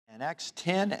In Acts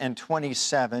 10 and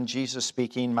 27, Jesus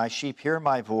speaking, "My sheep hear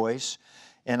my voice,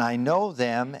 and I know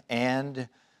them, and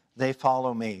they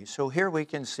follow me." So here we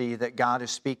can see that God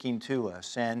is speaking to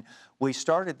us. And we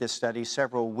started this study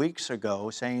several weeks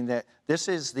ago saying that this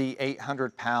is the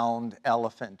 800-pound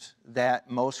elephant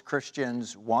that most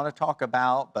Christians want to talk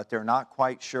about, but they're not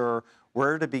quite sure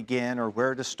where to begin or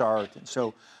where to start. And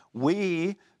so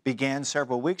we began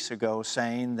several weeks ago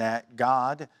saying that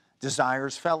God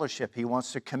desires fellowship. He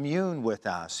wants to commune with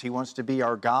us. He wants to be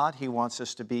our God. He wants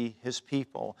us to be His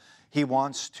people. He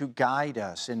wants to guide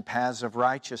us in paths of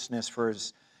righteousness for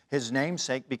His name's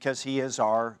sake, because He is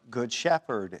our good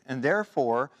shepherd. And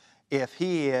therefore, if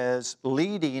He is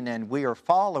leading and we are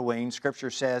following,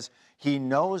 Scripture says He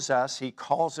knows us, He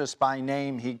calls us by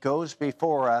name, He goes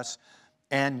before us,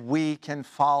 and we can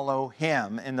follow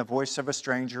Him. In the voice of a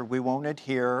stranger, we won't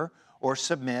adhere or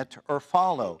submit or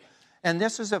follow. And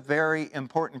this is a very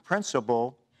important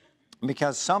principle,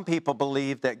 because some people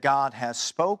believe that God has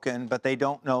spoken, but they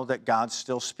don't know that God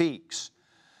still speaks.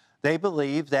 They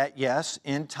believe that, yes,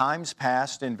 in times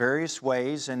past, in various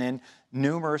ways and in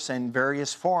numerous and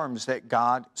various forms, that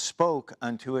God spoke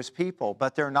unto His people,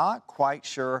 but they're not quite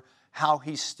sure how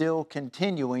He's still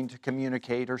continuing to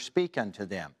communicate or speak unto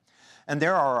them. And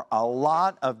there are a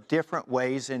lot of different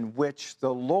ways in which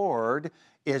the Lord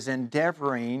is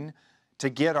endeavoring to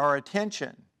get our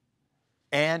attention.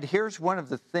 And here's one of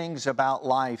the things about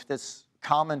life that's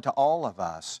common to all of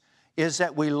us, is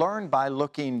that we learn by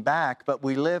looking back, but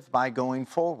we live by going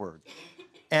forward.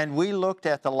 And we looked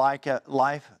at the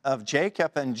life of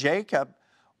Jacob, and Jacob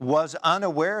was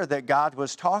unaware that God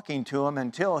was talking to him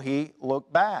until he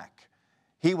looked back.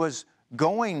 He was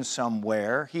going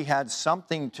somewhere, he had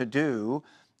something to do,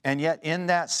 and yet in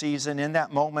that season, in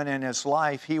that moment in his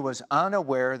life, he was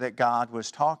unaware that God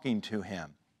was talking to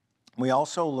him. We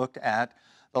also looked at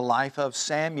the life of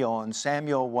Samuel, and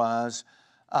Samuel was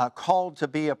called to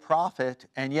be a prophet,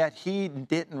 and yet he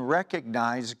didn't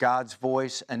recognize God's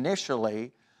voice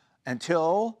initially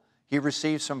until he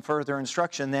received some further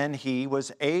instruction. Then he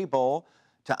was able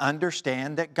to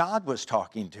understand that God was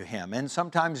talking to him. And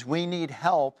sometimes we need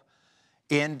help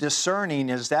in discerning,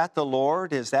 is that the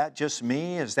Lord? Is that just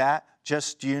me? Is that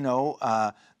just,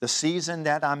 the season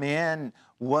that I'm in?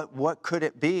 What could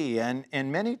it be? And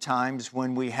many times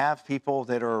when we have people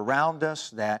that are around us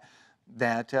that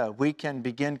we can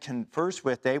begin converse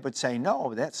with, they would say,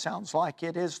 no, that sounds like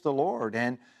it is the Lord,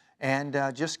 and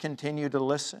just continue to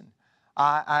listen.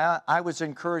 I was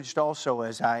encouraged also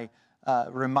as I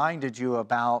reminded you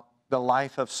about the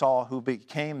life of Saul, who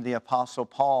became the Apostle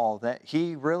Paul, that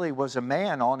he really was a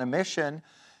man on a mission.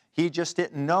 He just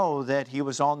didn't know that he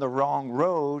was on the wrong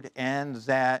road and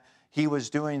that he was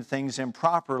doing things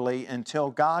improperly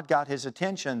until God got his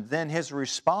attention. Then his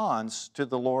response to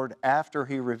the Lord after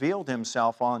he revealed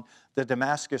himself on the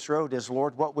Damascus road is,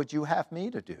 Lord, what would you have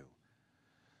me to do?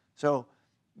 So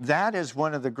that is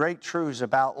one of the great truths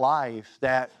about life,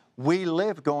 that we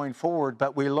live going forward,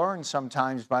 but we learn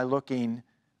sometimes by looking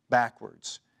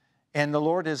backwards. And the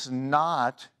Lord is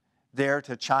not there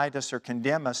to chide us or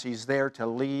condemn us. He's there to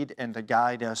lead and to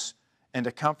guide us and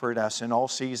to comfort us in all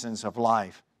seasons of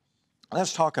life.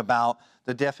 Let's talk about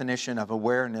the definition of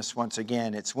awareness once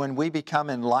again. It's when we become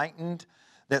enlightened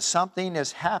that something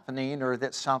is happening or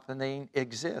that something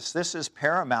exists. This is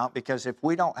paramount, because if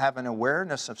we don't have an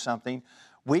awareness of something,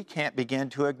 we can't begin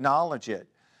to acknowledge it.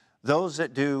 Those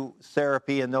that do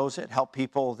therapy and those that help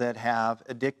people that have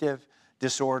addictive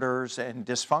disorders and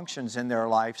dysfunctions in their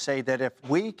life say that if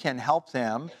we can help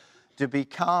them to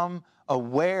become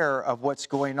aware of what's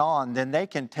going on, then they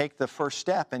can take the first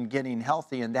step in getting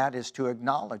healthy, and that is to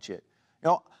acknowledge it.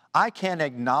 I can't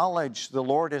acknowledge the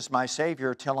Lord as my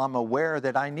Savior till I'm aware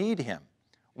that I need Him.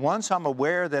 Once I'm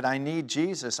aware that I need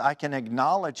Jesus, I can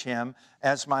acknowledge Him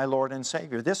as my Lord and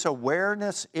Savior. This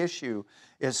awareness issue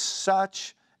is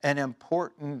such an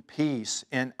important piece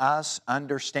in us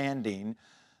understanding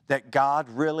that God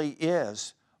really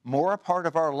is more a part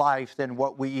of our life than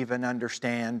what we even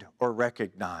understand or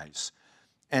recognize.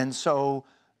 And so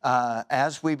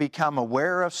as we become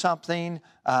aware of something,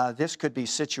 this could be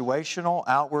situational,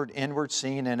 outward, inward,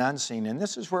 seen, and unseen. And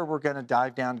this is where we're going to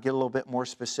dive down, get a little bit more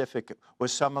specific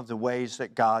with some of the ways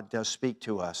that God does speak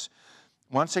to us.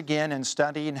 Once again, in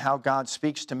studying how God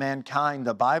speaks to mankind,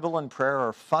 the Bible and prayer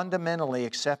are fundamentally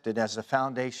accepted as the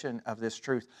foundation of this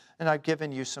truth. And I've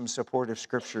given you some supportive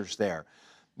scriptures there.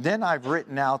 Then I've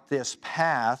written out this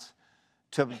path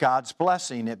to God's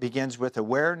blessing. It begins with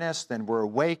awareness, then we're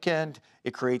awakened.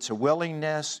 It creates a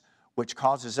willingness, which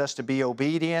causes us to be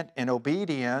obedient. And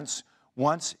obedience,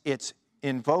 once it's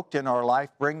invoked in our life,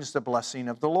 brings the blessing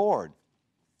of the Lord.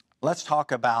 let's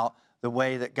talk about the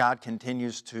way that God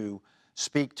continues to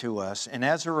speak to us. And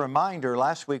as a reminder,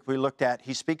 last week we looked at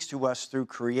He speaks to us through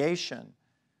creation.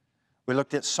 We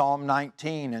looked at Psalm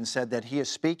 19 and said that He is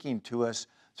speaking to us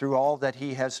through all that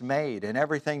He has made. And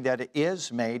everything that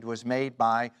is made was made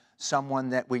by someone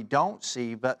that we don't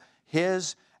see, but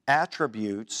His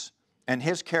attributes and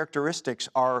His characteristics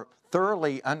are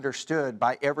thoroughly understood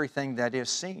by everything that is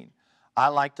seen. I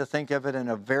like to think of it in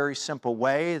a very simple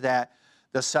way, that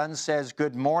the sun says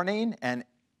good morning and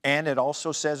it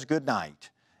also says good night.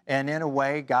 And in a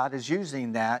way, God is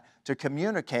using that to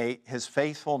communicate His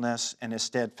faithfulness and His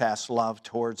steadfast love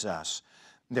towards us.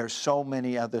 There's so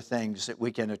many other things that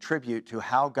we can attribute to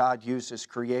how God uses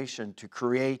creation to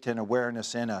create an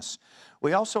awareness in us.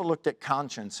 We also looked at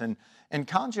conscience, and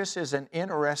conscience is an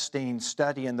interesting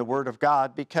study in the Word of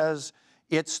God, because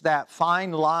it's that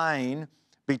fine line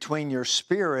between your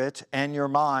spirit and your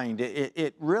mind.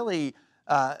 It really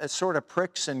it sort of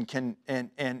pricks and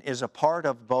is a part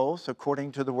of both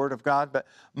according to the Word of God. But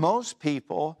most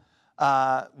people,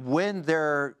 when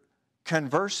they're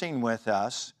conversing with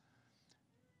us,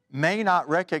 may not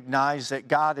recognize that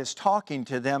God is talking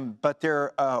to them, but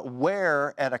they're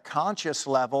aware at a conscious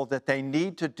level that they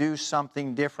need to do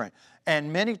something different.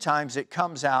 And many times it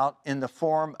comes out in the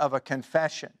form of a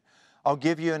confession. I'll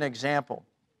give you an example.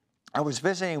 I was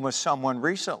visiting with someone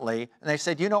recently, and they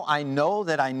said, I know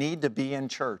that I need to be in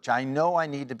church. I know I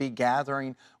need to be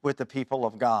gathering with the people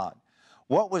of God.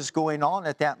 What was going on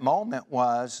at that moment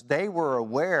was they were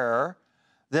aware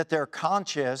that their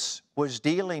conscience was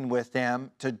dealing with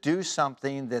them to do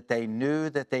something that they knew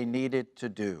that they needed to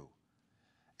do.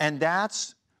 And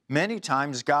that's many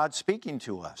times God speaking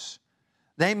to us.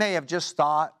 They may have just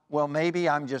thought, well, maybe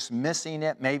I'm just missing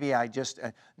it. Maybe I just...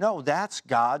 No, that's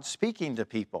God speaking to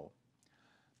people.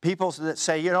 People that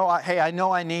say, hey, I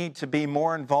know I need to be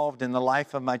more involved in the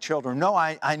life of my children. No,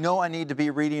 I know I need to be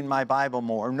reading my Bible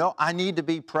more. No, I need to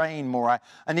be praying more.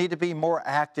 I need to be more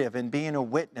active in being a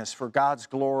witness for God's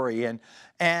glory.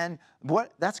 And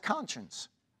that's conscience.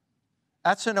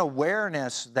 That's an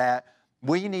awareness that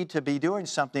we need to be doing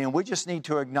something, and we just need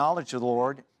to acknowledge the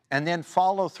Lord and then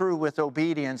follow through with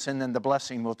obedience, and then the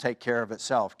blessing will take care of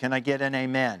itself. Can I get an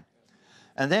amen?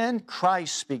 And then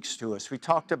Christ speaks to us. We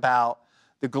talked about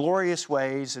the glorious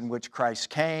ways in which Christ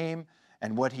came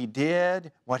and what He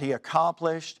did, what He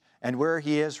accomplished, and where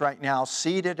He is right now,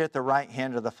 seated at the right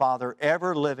hand of the Father,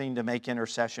 ever living to make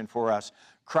intercession for us.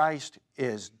 Christ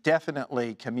is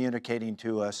definitely communicating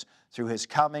to us through His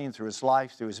coming, through His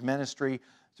life, through His ministry,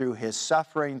 through His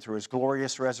suffering, through His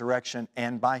glorious resurrection,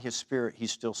 and by His Spirit, He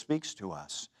still speaks to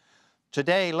us.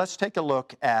 Today, let's take a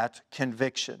look at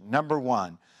conviction. Number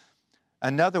one,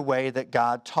 another way that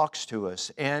God talks to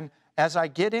us. And as I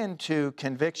get into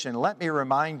conviction, let me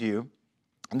remind you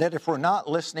that if we're not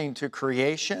listening to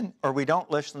creation, or we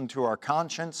don't listen to our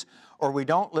conscience, or we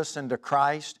don't listen to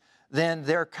Christ, then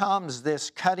there comes this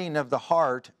cutting of the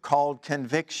heart called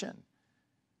conviction.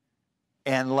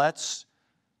 And let's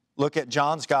look at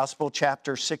John's Gospel,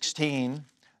 chapter 16,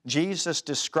 Jesus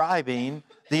describing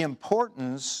the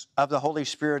importance of the Holy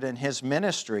Spirit in His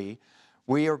ministry.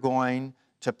 We are going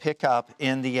to pick up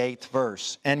in the 8th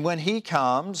verse. And when He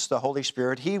comes, the Holy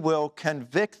Spirit, He will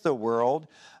convict the world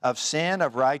of sin,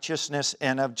 of righteousness,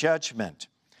 and of judgment.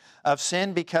 Of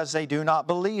sin, because they do not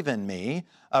believe in Me.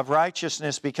 Of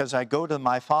righteousness, because I go to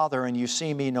my Father and you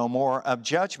see Me no more. Of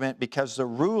judgment, because the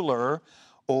ruler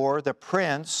or the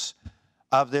prince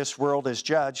of this world is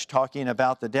judged, talking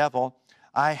about the devil.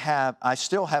 I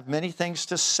still have many things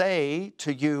to say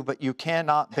to you, but you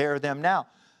cannot bear them now.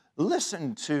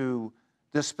 Listen to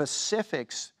the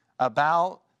specifics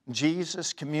about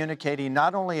Jesus communicating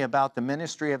not only about the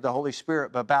ministry of the Holy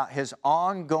Spirit, but about His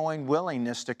ongoing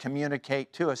willingness to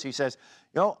communicate to us. He says,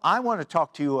 I want to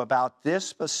talk to you about this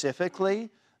specifically,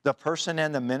 the person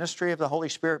and the ministry of the Holy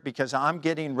Spirit, because I'm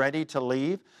getting ready to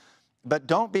leave. But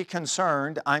don't be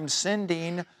concerned. I'm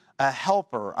sending a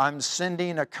helper. I'm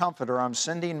sending a comforter. I'm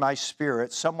sending my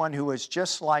Spirit, someone who is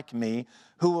just like me,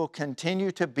 who will continue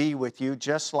to be with you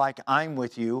just like I'm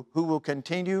with you, who will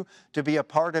continue to be a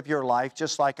part of your life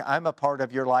just like I'm a part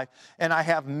of your life. And I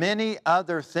have many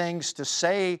other things to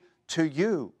say to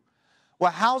you.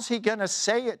 Well, how's He going to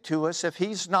say it to us if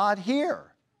He's not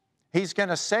here? He's going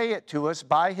to say it to us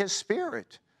by His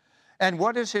Spirit. And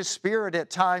what is His Spirit at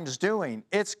times doing?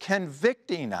 It's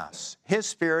convicting us. His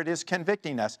Spirit is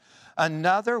convicting us.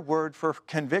 Another word for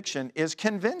conviction is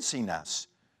convincing us.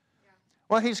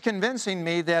 Well, He's convincing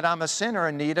me that I'm a sinner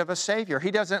in need of a Savior. He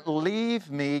doesn't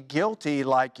leave me guilty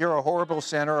like you're a horrible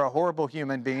sinner, a horrible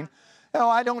human being. No,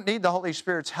 I don't need the Holy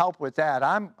Spirit's help with that.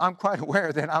 I'm quite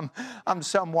aware that I'm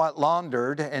somewhat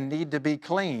laundered and need to be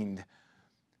cleaned.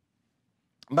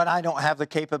 But I don't have the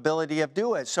capability of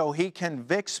doing it. So he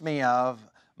convicts me of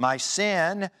my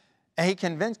sin, and he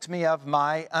convinced me of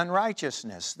my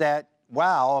unrighteousness, that,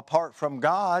 wow, apart from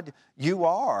God, you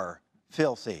are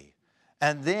filthy.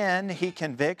 And then he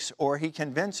convicts, or he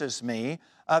convinces me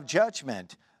of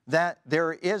judgment, that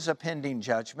there is a pending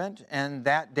judgment, and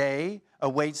that day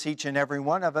awaits each and every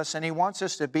one of us, and he wants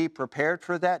us to be prepared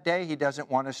for that day. He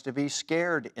doesn't want us to be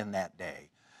scared in that day.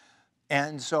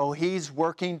 And so he's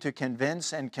working to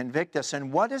convince and convict us.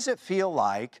 And what does it feel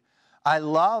like? I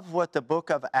love what the book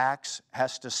of Acts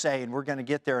has to say, and we're going to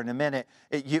get there in a minute.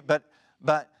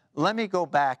 But let me go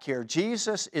back here.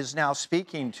 Jesus is now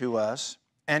speaking to us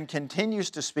and continues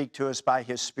to speak to us by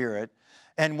his Spirit.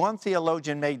 And one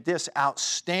theologian made this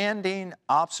outstanding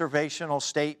observational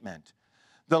statement.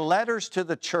 The letters to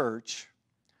the church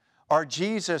are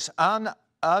Jesus'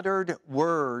 unuttered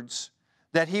words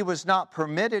that he was not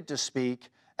permitted to speak,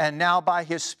 and now by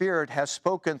his Spirit has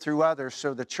spoken through others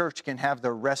so the church can have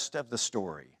the rest of the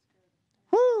story.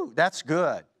 Woo, that's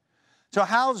good. So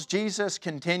how's Jesus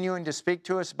continuing to speak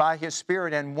to us? By his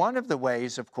Spirit. And one of the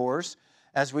ways, of course,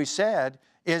 as we said,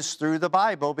 is through the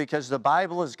Bible, because the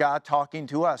Bible is God talking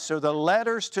to us. So the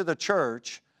letters to the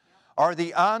church are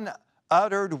the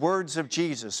unuttered words of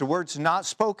Jesus, the words not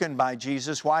spoken by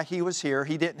Jesus while he was here.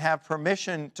 He didn't have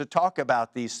permission to talk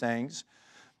about these things,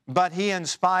 but he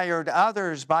inspired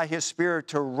others by his Spirit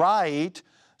to write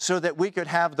so that we could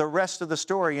have the rest of the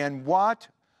story. And what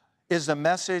is the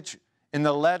message in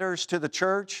the letters to the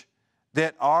church?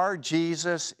 That our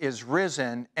Jesus is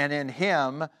risen, and in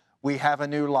him we have a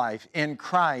new life. In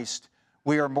Christ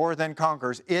we are more than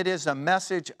conquerors. It is a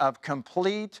message of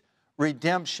complete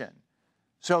redemption.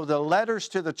 So the letters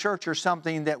to the church are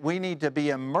something that we need to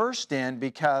be immersed in,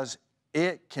 because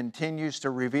it continues to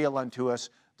reveal unto us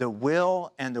the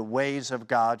will and the ways of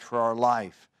God for our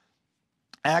life.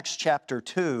 Acts chapter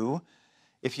 2,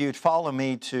 if you'd follow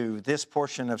me to this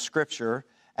portion of Scripture,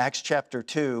 Acts chapter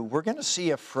 2, we're going to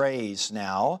see a phrase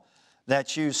now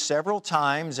that's used several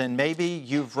times, and maybe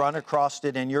you've run across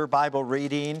it in your Bible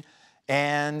reading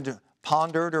and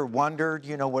pondered or wondered,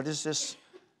 what is this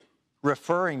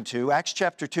referring to? Acts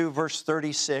chapter 2, verse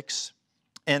 36,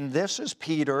 and this is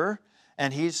Peter,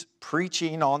 and he's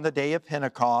preaching on the day of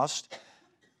Pentecost.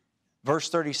 Verse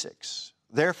 36,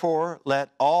 therefore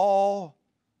let all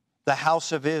the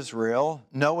house of Israel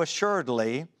know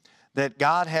assuredly that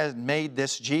God has made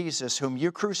this Jesus, whom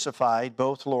you crucified,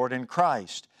 both Lord and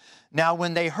Christ. Now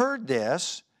when they heard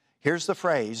this, here's the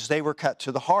phrase, they were cut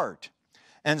to the heart,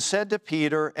 and said to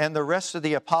Peter and the rest of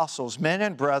the apostles, men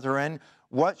and brethren,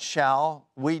 what shall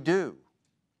we do?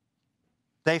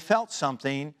 They felt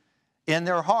something in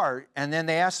their heart, and then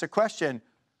they asked the question,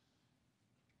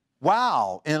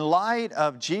 wow, in light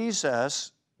of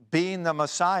Jesus being the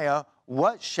Messiah,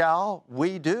 what shall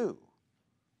we do?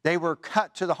 They were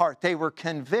cut to the heart. They were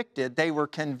convicted. They were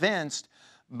convinced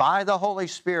by the Holy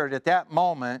Spirit at that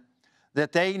moment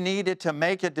that they needed to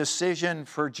make a decision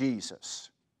for Jesus.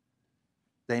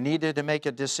 They needed to make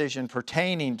a decision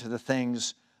pertaining to the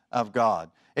things of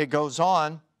God. It goes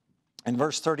on in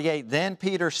verse 38, then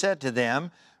Peter said to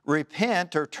them,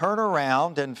 repent or turn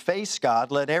around and face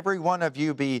God. Let every one of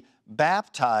you be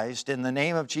baptized in the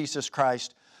name of Jesus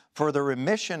Christ for the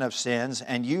remission of sins,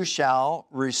 and you shall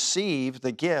receive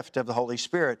the gift of the Holy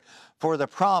Spirit. For the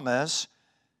promise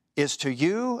is to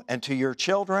you and to your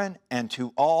children and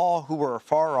to all who are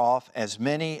far off, as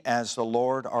many as the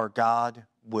Lord our God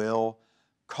will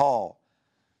call.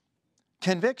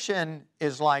 Conviction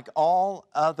is like all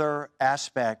other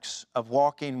aspects of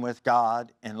walking with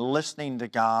God and listening to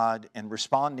God and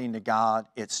responding to God.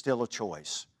 It's still a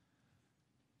choice.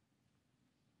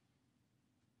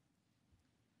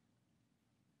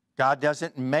 God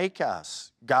doesn't make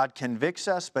us. God convicts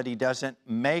us, but he doesn't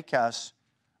make us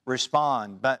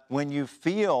respond. But when you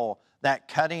feel that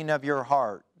cutting of your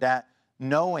heart, that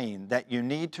knowing that you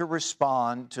need to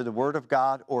respond to the Word of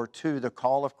God or to the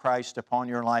call of Christ upon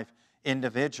your life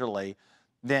individually,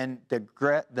 then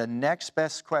the next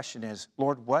best question is,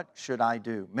 Lord, what should I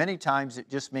do? Many times it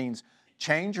just means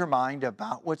change your mind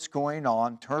about what's going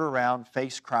on, turn around,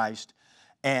 face Christ,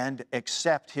 and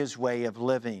accept his way of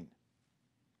living.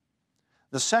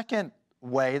 The second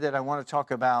way that I want to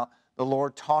talk about the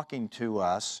Lord talking to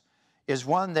us is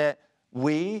one that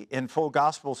we, in full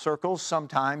gospel circles,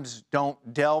 sometimes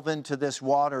don't delve into this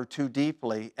water too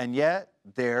deeply, and yet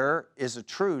there is a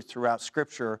truth throughout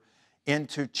Scripture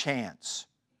into chance.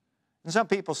 And some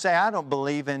people say, I don't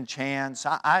believe in chance.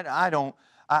 I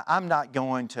I'm not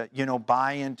going to,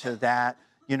 buy into that,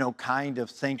 kind of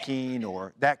thinking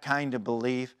or that kind of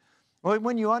belief. Well,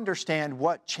 when you understand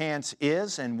what chance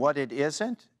is and what it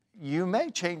isn't, you may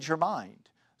change your mind.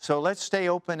 So let's stay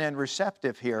open and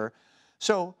receptive here.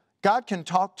 So God can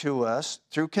talk to us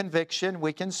through conviction.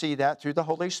 We can see that through the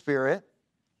Holy Spirit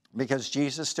because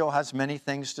Jesus still has many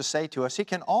things to say to us. He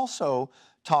can also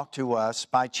talk to us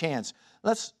by chance.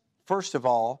 Let's, first of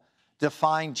all,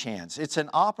 define chance. It's an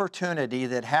opportunity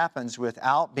that happens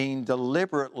without being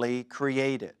deliberately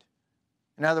created.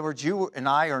 In other words, you and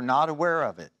I are not aware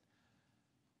of it.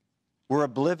 We're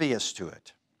oblivious to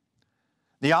it.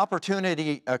 The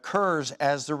opportunity occurs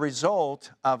as the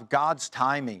result of God's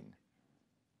timing.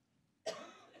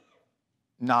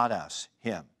 Not us,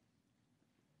 Him.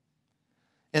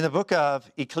 In the book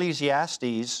of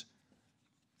Ecclesiastes,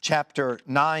 chapter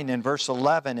 9 and verse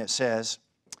 11, it says,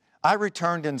 I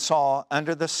returned and saw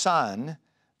under the sun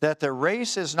that the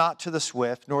race is not to the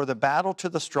swift, nor the battle to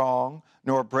the strong,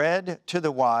 nor bread to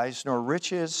the wise, nor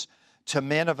riches to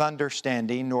men of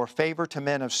understanding, nor favor to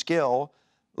men of skill.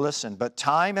 Listen, but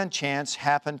time and chance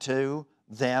happen to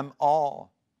them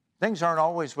all. Things aren't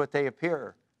always what they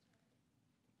appear.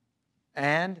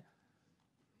 And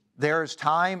there's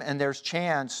time and there's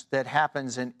chance that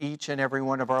happens in each and every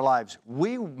one of our lives.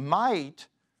 We might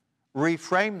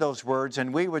reframe those words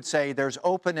and we would say there's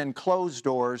open and closed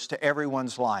doors to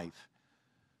everyone's life.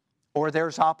 Or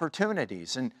there's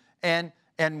opportunities. And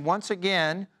once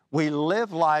again, we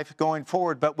live life going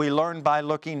forward, but we learn by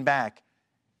looking back.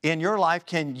 In your life,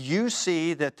 can you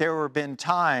see that there have been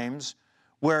times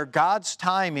where God's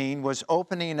timing was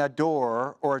opening a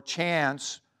door or a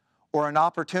chance or an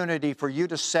opportunity for you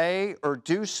to say or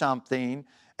do something,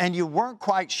 and you weren't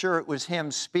quite sure it was Him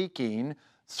speaking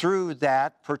through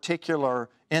that particular,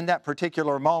 in that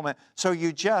particular moment, so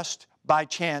you just by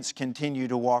chance continue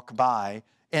to walk by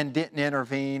and didn't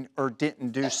intervene or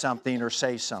didn't do something or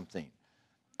say something.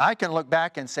 I can look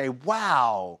back and say,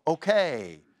 wow,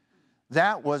 okay,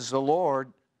 that was the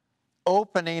Lord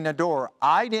opening a door.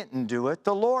 I didn't do it,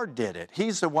 the Lord did it.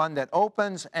 He's the one that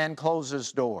opens and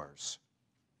closes doors.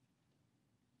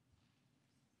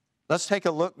 Let's take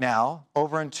a look now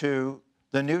over into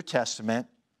the New Testament.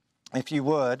 If you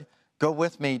would, go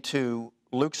with me to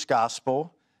Luke's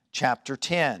Gospel, chapter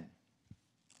 10.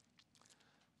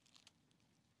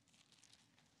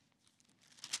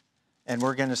 And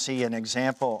we're going to see an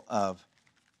example of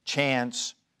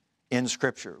chance in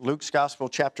Scripture. Luke's Gospel,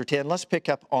 chapter 10. Let's pick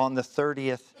up on the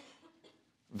 30th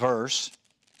verse.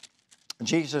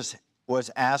 Jesus was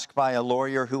asked by a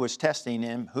lawyer who was testing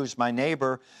him, who's my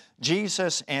neighbor?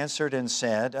 Jesus answered and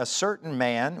said, a certain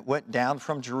man went down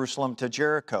from Jerusalem to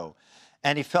Jericho,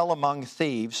 and he fell among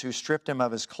thieves who stripped him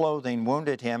of his clothing,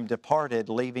 wounded him, departed,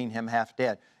 leaving him half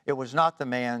dead. It was not the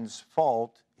man's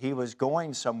fault. He was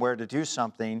going somewhere to do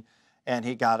something, and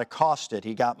he got accosted.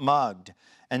 He got mugged.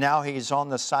 And now he's on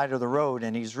the side of the road,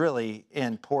 and he's really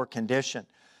in poor condition.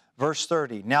 Verse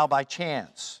 30, now by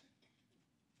chance,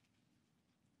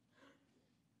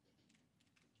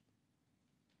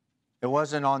 it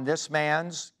wasn't on this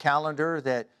man's calendar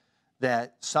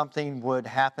that something would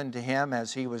happen to him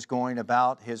as he was going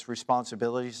about his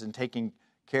responsibilities and taking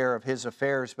care of his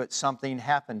affairs, but something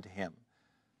happened to him.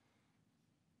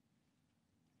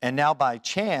 And now by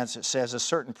chance, it says, a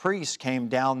certain priest came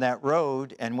down that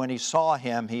road, and when he saw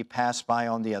him, he passed by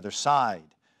on the other side.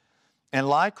 And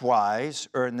likewise,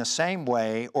 or in the same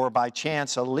way, or by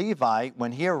chance, a Levite,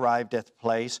 when he arrived at the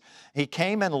place, he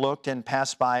came and looked and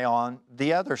passed by on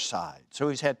the other side. So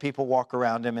he's had people walk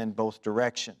around him in both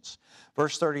directions.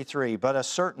 Verse 33, but a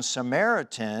certain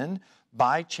Samaritan,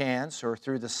 by chance, or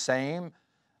through the same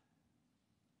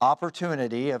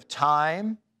opportunity of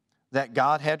time that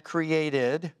God had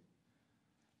created,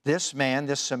 this man,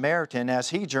 this Samaritan, as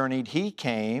he journeyed, he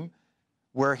came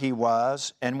where he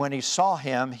was, and when he saw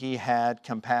him, he had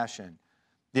compassion.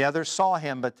 The others saw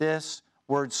him, but this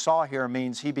word saw here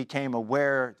means he became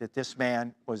aware that this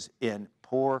man was in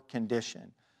poor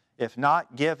condition. If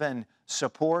not given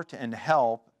support and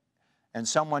help, and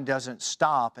someone doesn't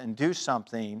stop and do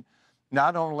something,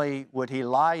 not only would he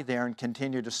lie there and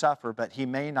continue to suffer, but he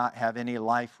may not have any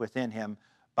life within him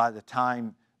by the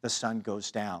time the sun goes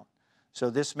down. So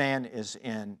this man is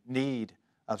in need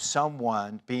of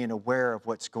someone being aware of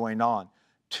what's going on.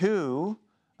 Two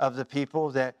of the people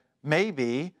that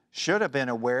maybe should have been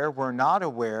aware were not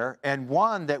aware, and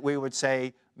one that we would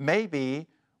say maybe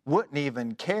wouldn't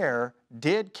even care,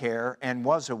 did care, and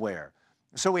was aware.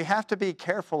 So we have to be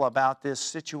careful about this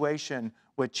situation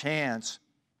with chance,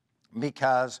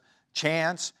 because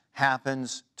chance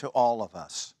happens to all of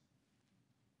us.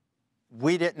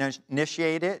 We didn't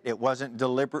initiate it. It wasn't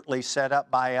deliberately set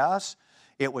up by us.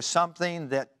 It was something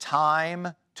that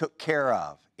time took care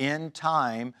of. In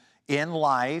time, in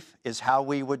life, is how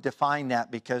we would define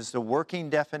that, because the working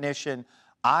definition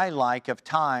I like of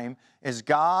time is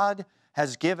God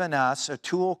has given us a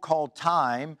tool called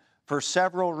time for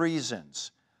several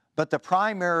reasons. But the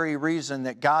primary reason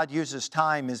that God uses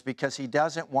time is because He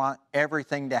doesn't want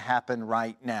everything to happen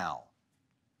right now.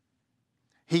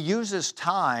 He uses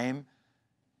time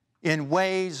in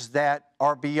ways that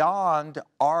are beyond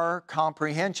our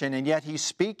comprehension, and yet He's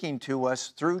speaking to us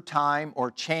through time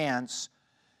or chance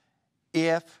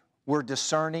if we're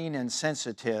discerning and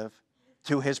sensitive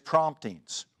to His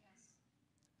promptings.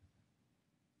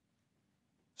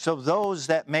 So those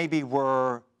that maybe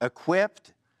were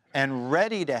equipped and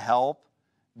ready to help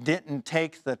didn't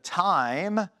take the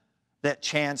time that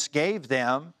chance gave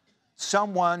them.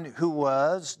 Someone who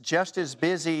was just as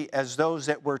busy as those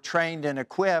that were trained and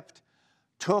equipped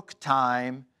took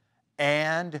time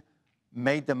and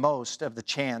made the most of the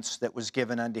chance that was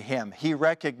given unto him. He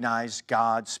recognized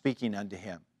God speaking unto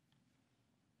him,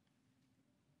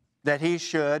 that he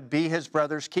should be his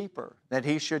brother's keeper, that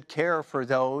he should care for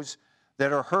those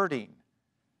that are hurting,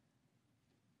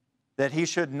 that he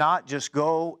should not just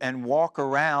go and walk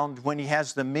around when he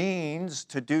has the means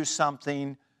to do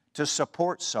something to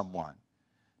support someone.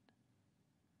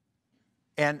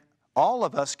 And all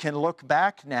of us can look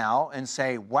back now and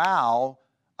say, wow,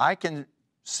 I can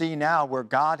see now where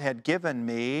God had given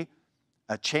me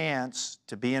a chance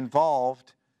to be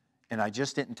involved, and I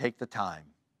just didn't take the time.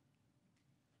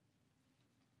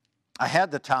 I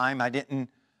had the time, I didn't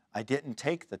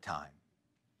take the time.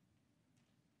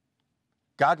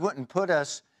 God wouldn't put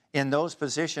us in those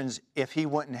positions if He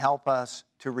wouldn't help us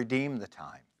to redeem the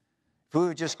time. If we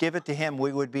would just give it to Him,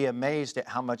 we would be amazed at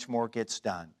how much more gets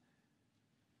done.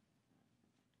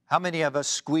 How many of us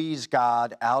squeeze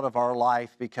God out of our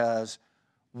life because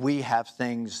we have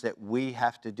things that we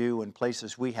have to do and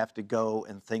places we have to go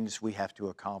and things we have to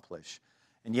accomplish?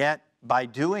 And yet, by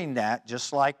doing that,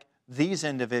 just like these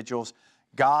individuals,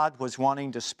 God was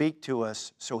wanting to speak to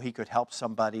us so He could help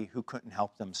somebody who couldn't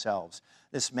help themselves.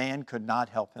 This man could not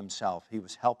help himself. He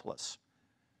was helpless.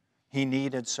 He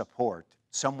needed support.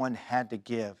 Someone had to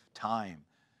give time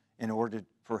in order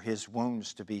for his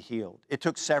wounds to be healed. It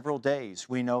took several days.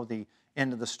 We know the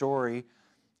end of the story.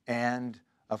 And,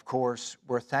 of course,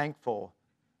 we're thankful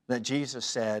that Jesus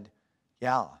said,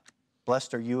 yeah,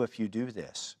 blessed are you if you do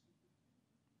this.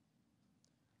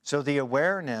 So the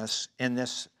awareness in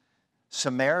this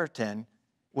Samaritan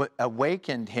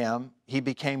awakened him. He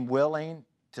became willing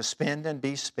to spend and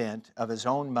be spent of his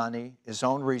own money, his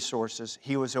own resources.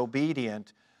 He was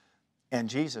obedient, and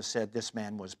Jesus said this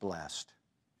man was blessed.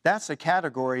 That's a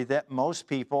category that most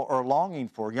people are longing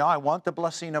for. I want the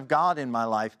blessing of God in my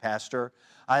life, Pastor.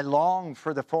 I long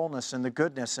for the fullness and the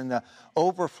goodness and the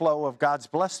overflow of God's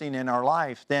blessing in our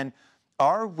life. Then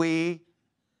are we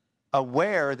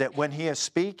aware that when He is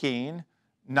speaking,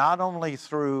 not only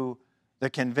through the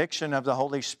conviction of the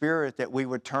Holy Spirit that we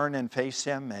would turn and face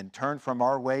Him and turn from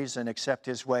our ways and accept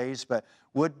His ways, but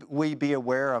would we be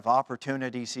aware of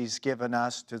opportunities He's given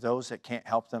us to those that can't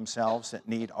help themselves, that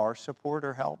need our support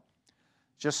or help?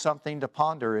 Just something to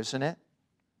ponder, isn't it?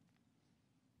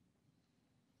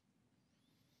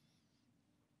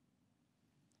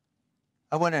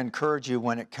 I want to encourage you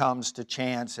when it comes to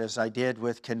chance, as I did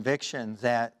with conviction,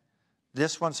 that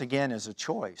this once again is a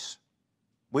choice.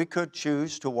 We could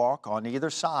choose to walk on either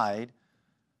side,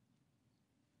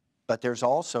 but there's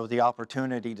also the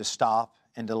opportunity to stop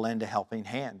and to lend a helping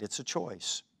hand. It's a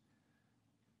choice.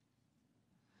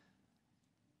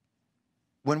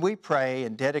 When we pray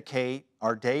and dedicate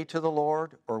our day to the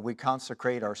Lord, or we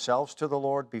consecrate ourselves to the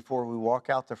Lord before we walk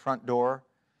out the front door,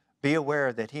 be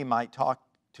aware that He might talk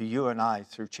to you and I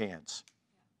through chance.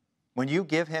 When you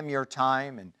give Him your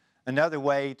time, and another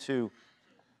way to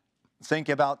think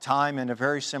about time in a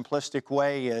very simplistic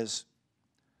way is,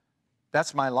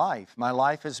 that's my life. My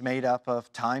life is made up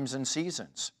of times and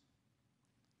seasons.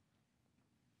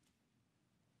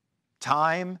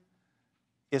 Time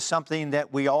is something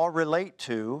that we all relate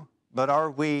to, but are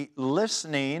we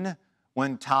listening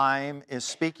when time is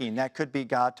speaking? That could be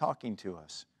God talking to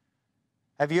us.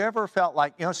 Have you ever felt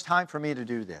like, it's time for me to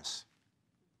do this?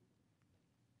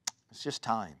 It's just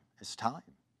time. It's time.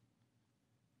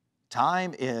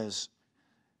 Time is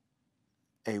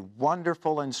a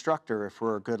wonderful instructor if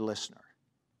we're a good listener.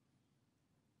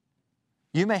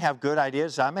 You may have good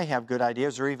ideas, I may have good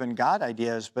ideas, or even God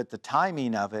ideas, but the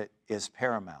timing of it is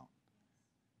paramount.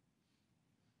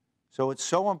 So it's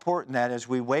so important that as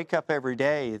we wake up every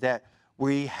day that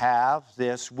we have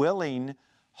this willing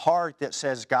heart that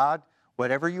says, God,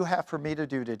 whatever you have for me to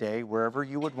do today, wherever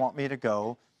you would want me to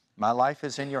go, my life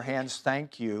is in your hands,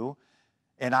 thank you.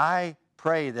 And I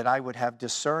pray that I would have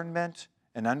discernment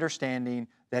and understanding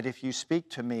that if you speak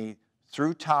to me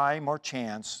through time or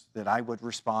chance, that I would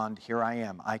respond, here I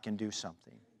am, I can do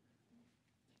something.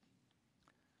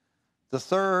 The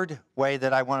third way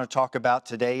that I want to talk about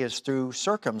today is through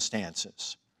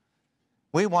circumstances.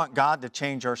 We want God to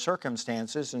change our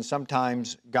circumstances, and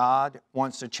sometimes God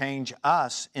wants to change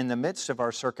us in the midst of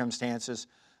our circumstances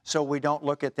so we don't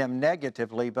look at them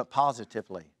negatively but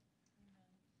positively.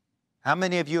 How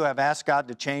many of you have asked God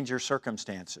to change your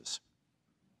circumstances?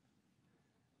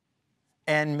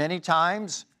 And many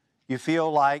times you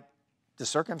feel like the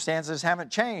circumstances haven't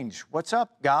changed. What's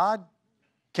up, God?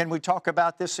 Can we talk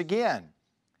about this again?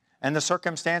 And the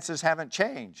circumstances haven't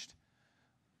changed.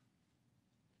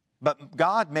 But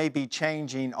God may be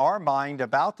changing our mind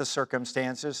about the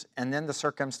circumstances, and then the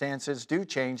circumstances do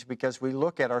change because we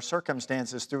look at our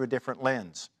circumstances through a different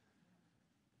lens.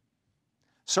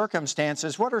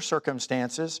 Circumstances, what are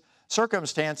circumstances?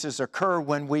 Circumstances occur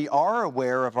when we are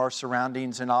aware of our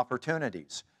surroundings and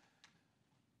opportunities.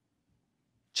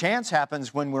 Chance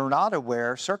happens when we're not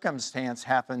aware. Circumstance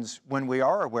happens when we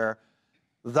are aware.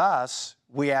 Thus,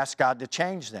 we ask God to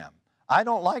change them. I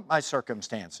don't like my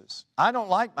circumstances. I don't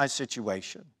like my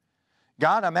situation.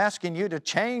 God, I'm asking you to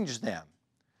change them.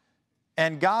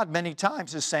 And God many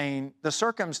times is saying, the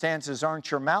circumstances aren't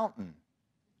your mountain.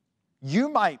 You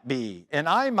might be, and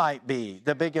I might be,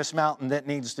 the biggest mountain that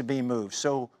needs to be moved.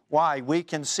 So why? We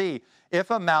can see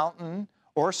if a mountain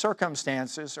or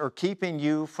circumstances are keeping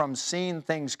you from seeing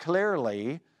things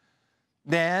clearly,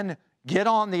 then get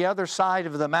on the other side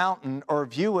of the mountain or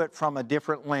view it from a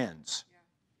different lens.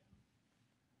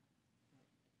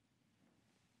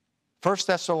 1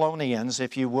 Thessalonians,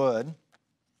 if you would,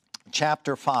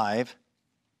 chapter 5.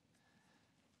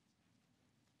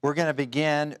 We're going to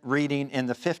begin reading in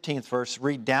the 15th verse,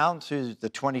 read down to the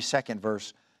 22nd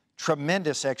verse,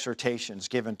 tremendous exhortations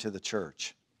given to the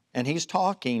church. And he's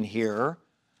talking here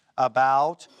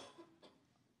about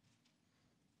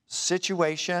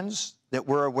situations that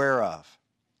we're aware of.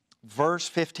 Verse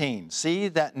 15, see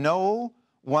that no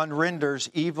one renders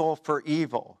evil for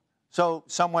evil. So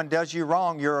someone does you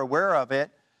wrong, you're aware of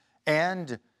it,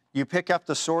 and you pick up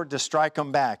the sword to strike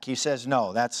them back. He says,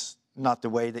 no, that's not the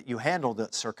way that you handle the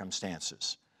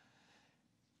circumstances.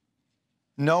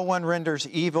 No one renders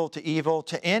evil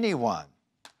to anyone,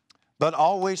 but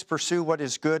always pursue what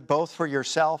is good both for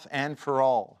yourself and for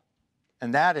all.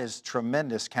 And that is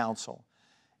tremendous counsel.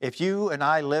 If you and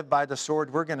I live by the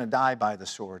sword, we're going to die by the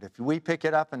sword. If we pick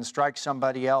it up and strike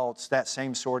somebody else, that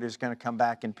same sword is going to come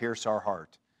back and pierce our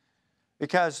heart.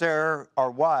 Because there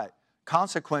are what?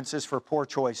 Consequences for poor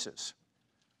choices.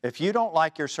 If you don't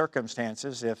like your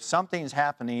circumstances, if something's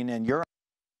happening and you're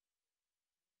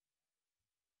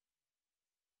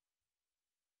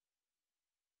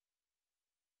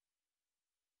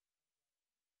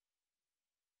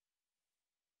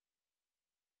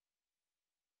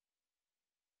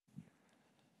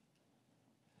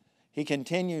He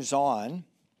continues on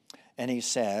and he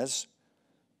says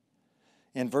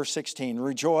in verse 16,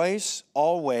 rejoice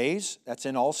always, that's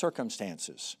in all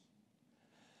circumstances.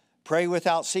 Pray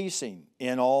without ceasing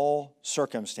in all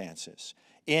circumstances.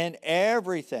 In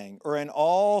everything or in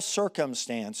all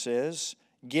circumstances,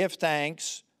 give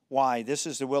thanks. Why? This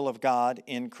is the will of God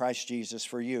in Christ Jesus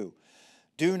for you.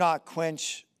 Do not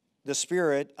quench the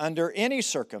Spirit under any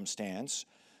circumstance.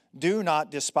 Do not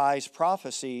despise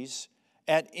prophecies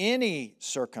at any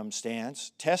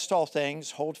circumstance. Test all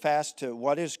things. Hold fast to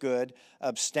what is good.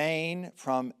 Abstain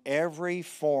from every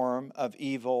form of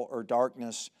evil or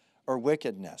darkness or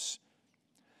wickedness.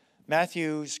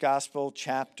 Matthew's Gospel,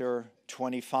 chapter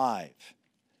 25.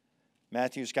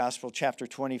 Matthew's Gospel, chapter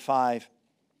 25.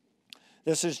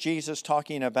 This is Jesus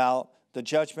talking about the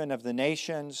judgment of the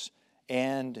nations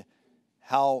and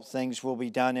how things will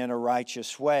be done in a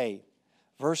righteous way.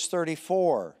 Verse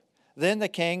 34, then the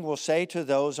king will say to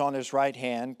those on his right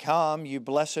hand, come, you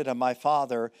blessed of my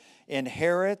Father,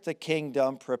 inherit the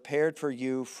kingdom prepared for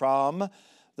you from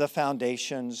the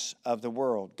foundations of the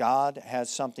world. God has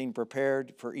something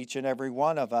prepared for each and every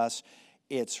one of us.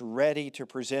 It's ready to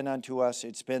present unto us.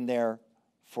 It's been there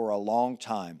for a long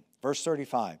time. Verse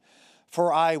 35,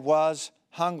 for I was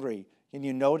hungry. Can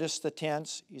you notice the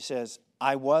tense? He says,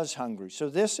 I was hungry. So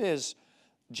this is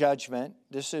judgment.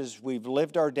 This is, we've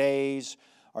lived our days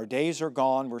are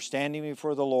gone, we're standing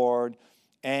before the Lord,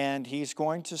 and He's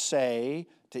going to say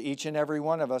to each and every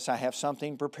one of us, I have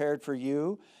something prepared for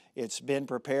you. It's been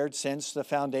prepared since the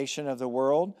foundation of the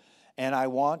world, and I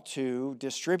want to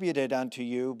distribute it unto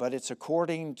you, but it's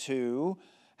according to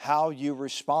how you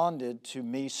responded to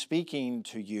me speaking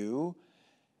to you.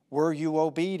 Were you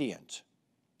obedient?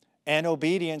 And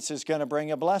obedience is going to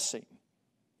bring a blessing.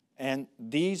 And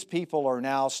these people are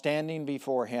now standing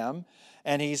before him,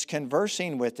 and he's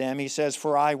conversing with them. He says,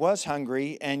 for I was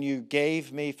hungry, and you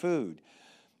gave me food.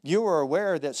 You were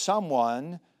aware that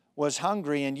someone was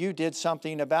hungry, and you did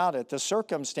something about it. The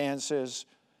circumstances,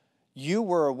 you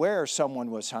were aware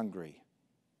someone was hungry,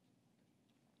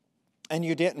 and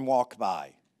you didn't walk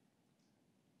by.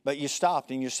 But you stopped,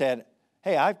 and you said,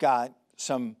 hey,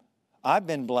 I've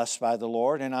been blessed by the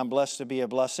Lord, and I'm blessed to be a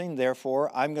blessing. Therefore,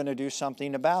 I'm going to do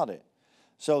something about it.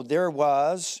 So there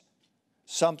was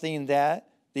something that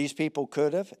these people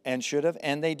could have and should have,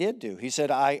 and they did do. He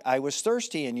said, I was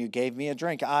thirsty, and you gave me a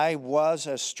drink. I was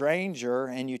a stranger,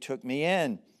 and you took me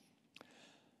in.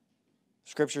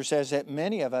 Scripture says that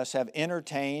many of us have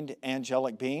entertained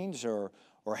angelic beings or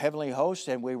heavenly hosts,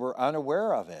 and we were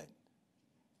unaware of it.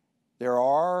 There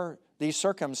are these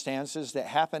circumstances that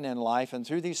happen in life, and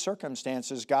through these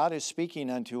circumstances, God is speaking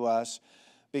unto us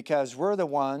because we're the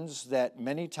ones that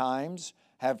many times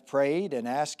have prayed and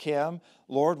asked Him,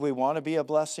 Lord, we want to be a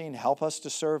blessing. Help us to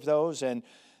serve those. And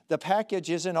the package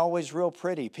isn't always real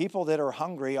pretty. People that are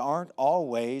hungry aren't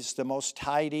always the most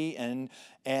tidy and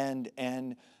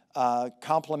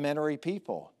complimentary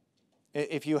people.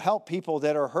 If you help people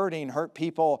that are hurt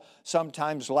people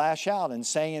sometimes lash out and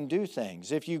say and do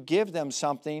things. If you give them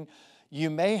something, you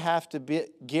may have to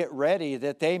get ready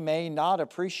that they may not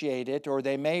appreciate it, or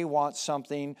they may want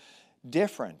something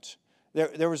different.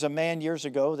 There was a man years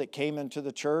ago that came into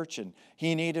the church, and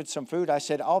he needed some food. I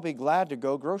said, I'll be glad to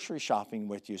go grocery shopping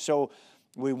with you. So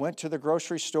we went to the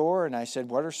grocery store, and I said,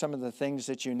 what are some of the things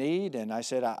that you need? And I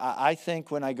said, I think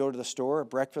when I go to the store,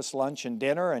 breakfast, lunch, and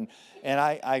dinner, and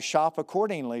I shop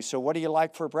accordingly. So what do you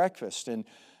like for breakfast?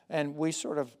 And we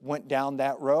sort of went down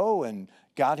that row and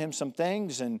got him some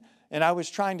things, and I was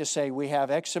trying to say, we have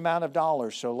X amount of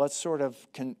dollars, so let's sort of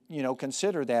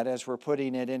consider that as we're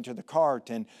putting it into the cart.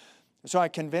 And so I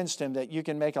convinced him that you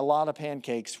can make a lot of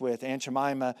pancakes with Aunt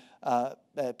Jemima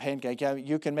pancake.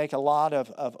 You can make a lot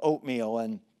of oatmeal,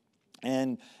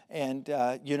 and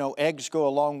eggs go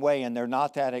a long way, and they're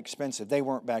not that expensive. They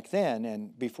weren't back then,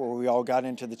 and before we all got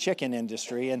into the chicken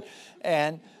industry,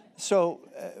 and so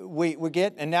we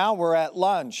get, and now we're at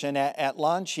lunch, and at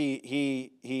lunch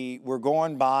we're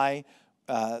going by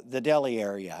the deli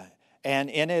area, and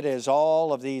in it is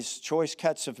all of these choice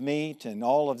cuts of meat and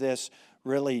all of this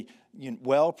really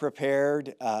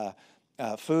well-prepared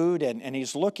food, and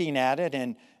he's looking at it,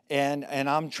 and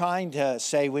I'm trying to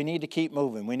say, we need to keep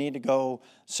moving. We need to go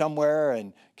somewhere,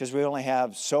 and because we only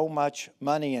have so much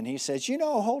money. And he says,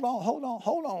 hold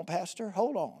on, Pastor,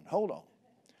 hold on.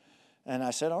 And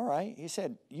I said, all right. He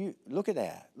said, you look at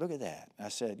that. I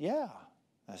said, yeah.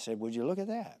 I said, would you look at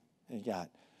that? And he got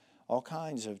all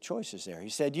kinds of choices there. He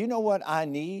said, you know what I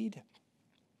need?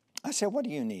 I said, what do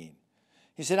you need?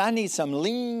 He said, I need some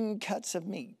lean cuts of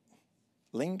meat.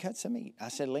 Lean cuts of meat. I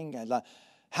said,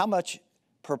 how much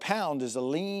per pound is the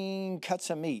lean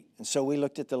cuts of meat? And so we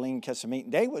looked at the lean cuts of meat,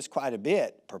 and they was quite a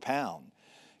bit per pound.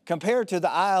 Compared to the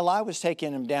aisle I was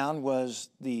taking him down was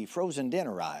the frozen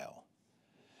dinner aisle.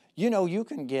 You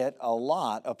can get a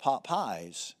lot of pot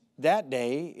pies. That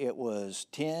day it was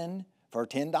 $10 for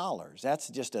 $10. That's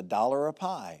just $1 a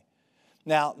pie.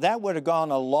 Now that would have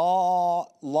gone a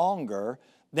lot longer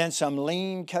than some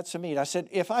lean cuts of meat. I said,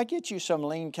 if I get you some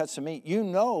lean cuts of meat, you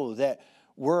know that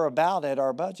we're about at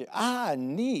our budget. I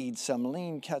need some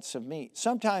lean cuts of meat.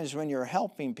 Sometimes when you're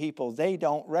helping people, they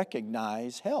don't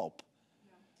recognize help.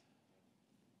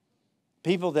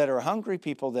 People that are hungry,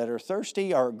 people that are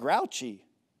thirsty, are grouchy.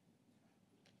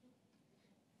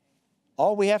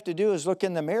 All we have to do is look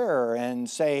in the mirror and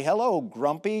say, hello,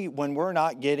 grumpy, when we're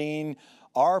not getting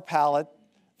our palate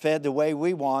fed the way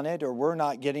we want it, or we're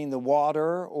not getting the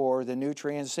water or the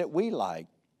nutrients that we like.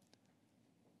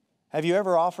 Have you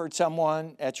ever offered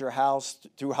someone at your house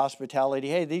through hospitality,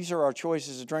 hey, these are our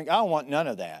choices of drink. I don't want none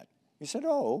of that. You said,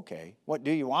 oh, okay. What do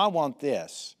you want? I want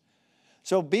this.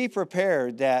 So be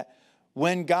prepared that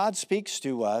when God speaks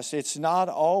to us, it's not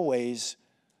always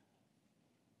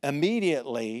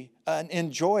immediately an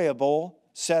enjoyable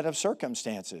set of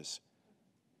circumstances.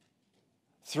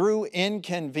 Through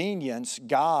inconvenience,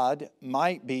 God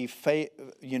might be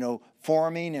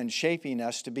forming and shaping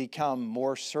us to become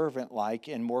more servant-like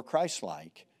and more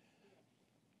Christ-like.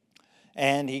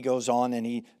 And he goes on and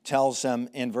he tells them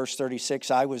in verse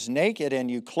 36, I was naked and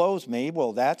you clothed me.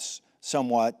 Well, that's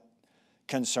somewhat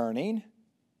concerning.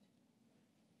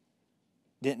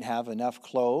 Didn't have enough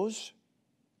clothes.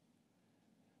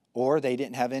 or they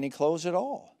didn't have any clothes at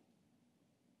all.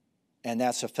 And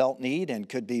that's a felt need and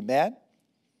could be met.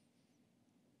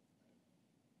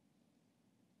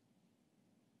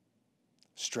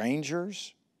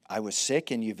 Strangers, I was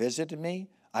sick and you visited me.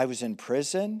 I was in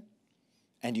prison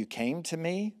and you came to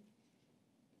me.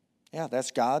 Yeah,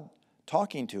 that's God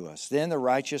talking to us. Then the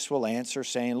righteous will answer,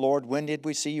 saying, Lord, when did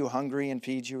we see you hungry and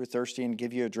feed you, or thirsty and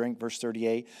give you a drink? Verse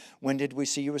 38, when did we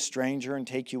see you a stranger and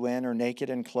take you in, or naked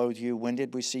and clothe you? When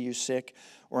did we see you sick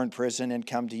or in prison and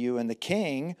come to you? And the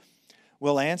king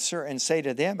will answer and say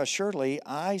to them, assuredly,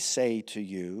 I say to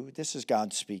you, this is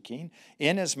God speaking,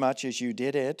 inasmuch as you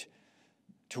did it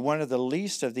to one of the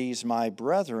least of these my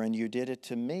brethren, you did it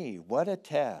to me. What a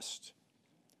test.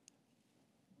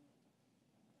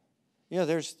 You know,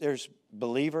 there's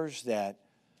believers that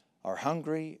are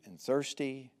hungry and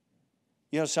thirsty.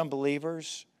 You know, some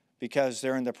believers, because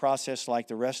they're in the process like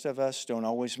the rest of us, don't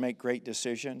always make great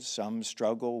decisions. Some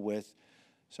struggle with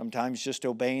sometimes just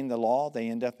obeying the law. They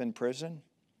end up in prison.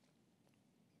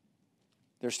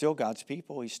 They're still God's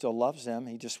people. He still loves them.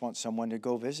 He just wants someone to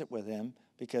go visit with them,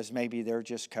 because maybe they're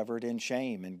just covered in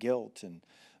shame and guilt, and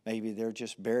maybe they're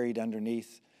just buried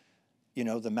underneath, you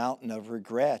know, the mountain of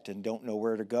regret and don't know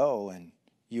where to go. And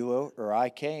you or I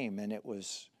came, and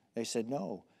they said,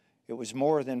 no, it was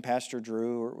more than Pastor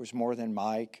Drew, or it was more than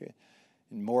Mike,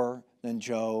 and more than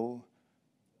Joe,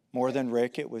 more than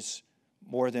Rick. It was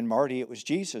more than Marty. It was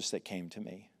Jesus that came to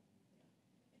me.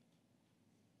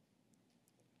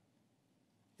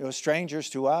 You know, strangers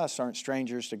to us aren't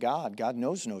strangers to God. God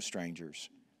knows no strangers.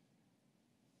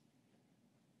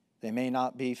 They may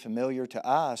not be familiar to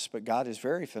us, but God is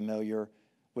very familiar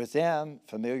with them,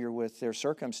 familiar with their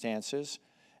circumstances,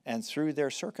 and through their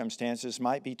circumstances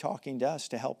might be talking to us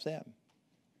to help them.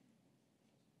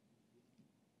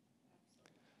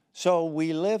 So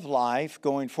we live life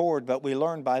going forward, but we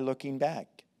learn by looking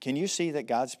back. Can you see that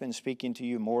God's been speaking to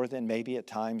you more than maybe at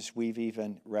times we've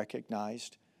even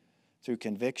recognized? Through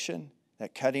conviction,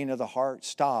 that cutting of the heart,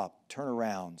 stop, turn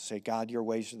around, say, God, your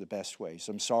ways are the best ways.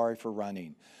 I'm sorry for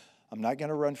running. I'm not going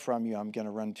to run from you. I'm going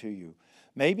to run to you.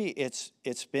 Maybe it's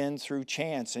been through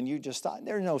chance, and you just thought,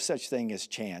 there's no such thing as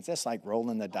chance. That's like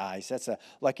rolling the dice. That's a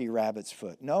lucky rabbit's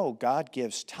foot. No, God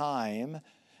gives time,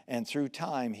 and through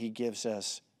time, He gives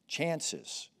us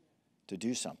chances to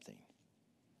do something.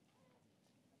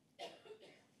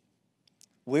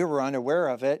 We were unaware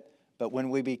of it, but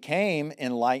when we became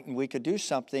enlightened, we could do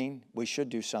something. We should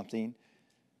do something.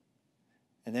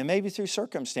 And then maybe through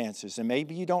circumstances, and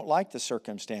maybe you don't like the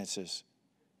circumstances.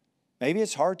 Maybe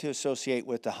it's hard to associate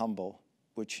with the humble,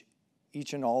 which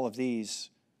each and all of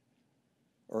these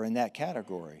are in that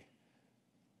category.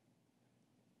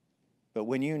 But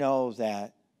when you know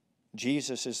that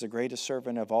Jesus is the greatest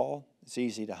servant of all, it's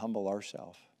easy to humble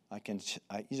ourselves. You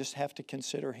just have to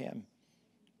consider Him.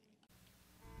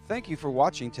 Thank you for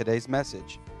watching today's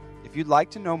message. If you'd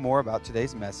like to know more about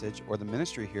today's message or the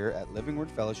ministry here at Living Word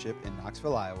Fellowship in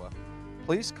Knoxville, Iowa,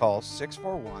 please call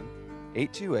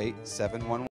 641-828-7111.